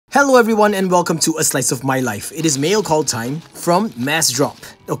Hello everyone and welcome to A Slice of My Life. It is mail call time from Massdrop.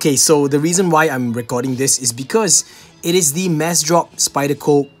 Okay, so the reason why I'm recording this is because it is the Massdrop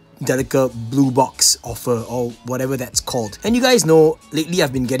Spyderco Delica Blue Box offer or whatever that's called. And you guys know, lately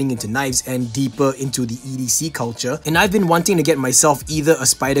I've been getting into knives and deeper into the EDC culture, and I've been wanting to get myself either a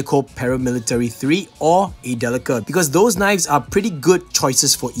Spyderco Paramilitary 3 or a Delica because those knives are pretty good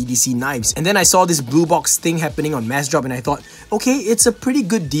choices for EDC knives. And then I saw this blue box thing happening on Massdrop and I thought, okay, it's a pretty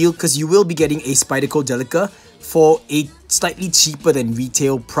good deal because you will be getting a Spyderco Delica for a slightly cheaper than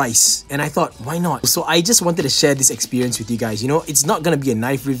retail price. And I thought, why not? So I just wanted to share this experience with you guys. You know, it's not gonna be a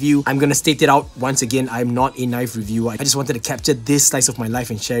knife review. I'm gonna state it out once again, I'm not a knife reviewer. I just wanted to capture this slice of my life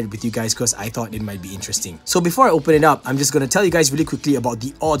and share it with you guys because I thought it might be interesting. So before I open it up, I'm just gonna tell you guys really quickly about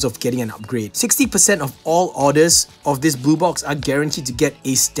the odds of getting an upgrade. 60% of all orders of this blue box are guaranteed to get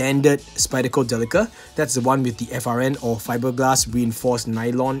a standard Spyderco Delica. That's the one with the FRN or fiberglass reinforced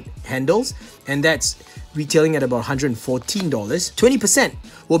nylon handles, and that's retailing at about $114. 20%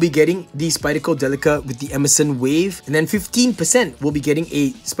 will be getting the Spyderco Delica with the Emerson Wave, and then 15% will be getting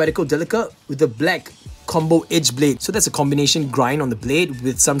a Spyderco Delica with the black combo edge blade. So that's a combination grind on the blade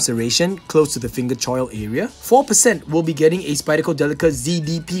with some serration close to the finger choil area. 4% will be getting a Spyderco Delica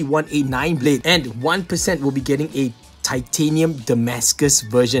ZDP 189 blade, and 1% will be getting a titanium Damascus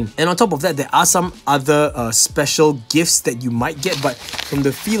version. And on top of that, there are some other special gifts that you might get, but from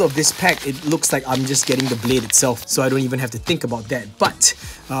the feel of this pack, it looks like I'm just getting the blade itself, so I don't even have to think about that. But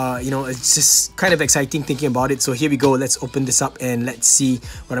you know, it's just kind of exciting thinking about it. So here we go, let's open this up and let's see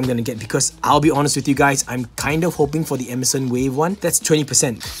what I'm gonna get, because I'll be honest with you guys, I'm kind of hoping for the Emerson Wave one. That's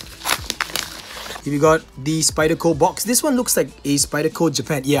 20%. Here we got the Spyderco box. This one looks like a Spyderco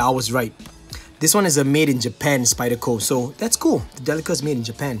Japan. Yeah, I was right. This one is a made in Japan Spyderco, so that's cool. The Delica is made in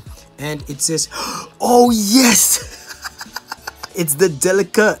Japan. And it says, oh yes! It's the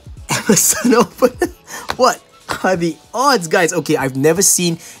Delica Emerson opener. What are the odds, guys? Okay, I've never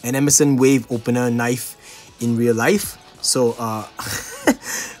seen an Emerson Wave opener knife in real life. So,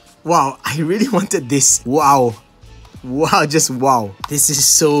 wow, I really wanted this. Wow. Wow, just wow. This is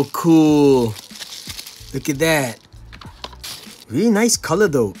so cool. Look at that. Really nice color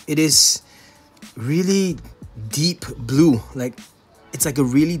though. It is really deep blue, like it's like a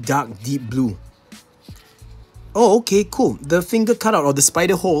really dark deep blue. Oh, okay, cool. The finger cutout or the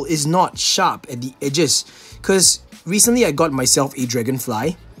spider hole is not sharp at the edges, because recently I got myself a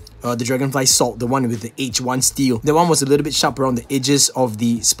Dragonfly, the Dragonfly Salt, the one with the H1 steel. The one was a little bit sharp around the edges of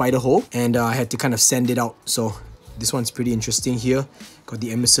the spider hole, and I had to kind of sand it out. So this one's pretty interesting here. Got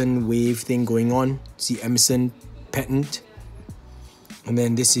the Emerson Wave thing going on. See, Emerson patent. And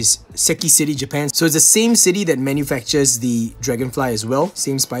then this is Seki City, Japan. So it's the same city that manufactures the Dragonfly as well.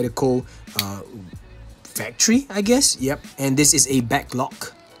 Same Spyderco factory, I guess. Yep. And this is a back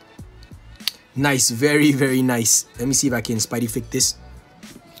lock. Nice, very, very nice. Let me see if I can Spidey flick this.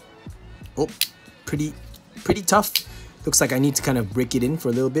 Oh, pretty tough. Looks like I need to kind of break it in for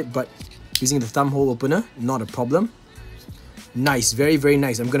a little bit, but using the thumb hole opener, not a problem. Nice, very, very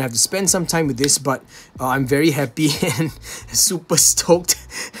nice. I'm gonna have to spend some time with this, but I'm very happy and super stoked.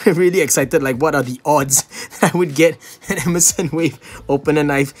 Really excited. Like, what are the odds that I would get an Emerson Wave opener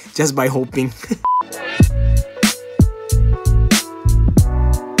knife just by hoping?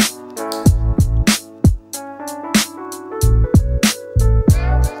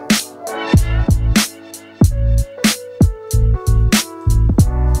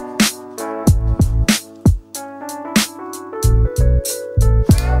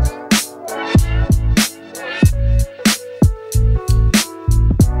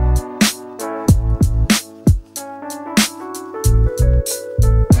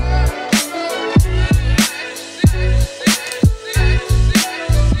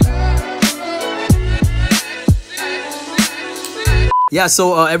 Yeah,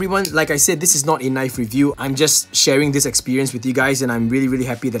 so everyone, like I said, this is not a knife review. I'm just sharing this experience with you guys, and I'm really, really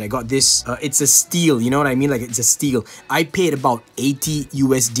happy that I got this. It's a steal, you know what I mean? Like, it's a steal. I paid about 80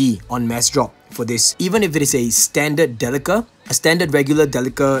 USD on Massdrop for this. Even if it is a standard Delica, a standard regular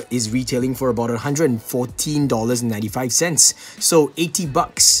Delica is retailing for about $114.95. So 80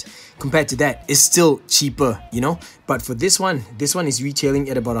 bucks compared to that is still cheaper, you know? But for this one is retailing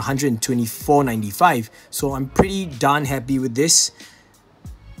at about $124.95. So I'm pretty darn happy with this.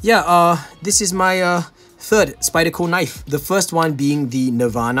 Yeah, this is my third Spyderco knife. The first one being the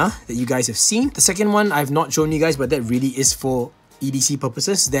Nirvana that you guys have seen. The second one I've not shown you guys, but that really is for EDC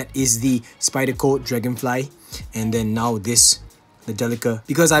purposes. That is the Spyderco Dragonfly. And then now this the Delica,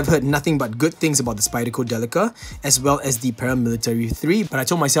 because I've heard nothing but good things about the Spyderco Delica as well as the Paramilitary 3, but I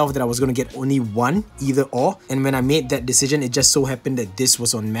told myself that I was going to get only one, either or, and when I made that decision, it just so happened that this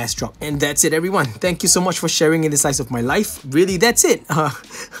was on Massdrop. And that's it, everyone. Thank you so much for sharing in the slice of my life. Really, that's it.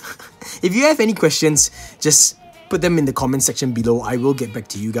 If you have any questions, just put them in the comment section below. I will get back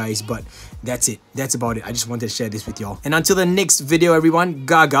to you guys, but that's it. That's about it. I just wanted to share this with y'all. And until the next video, everyone,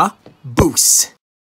 Gaga Boost!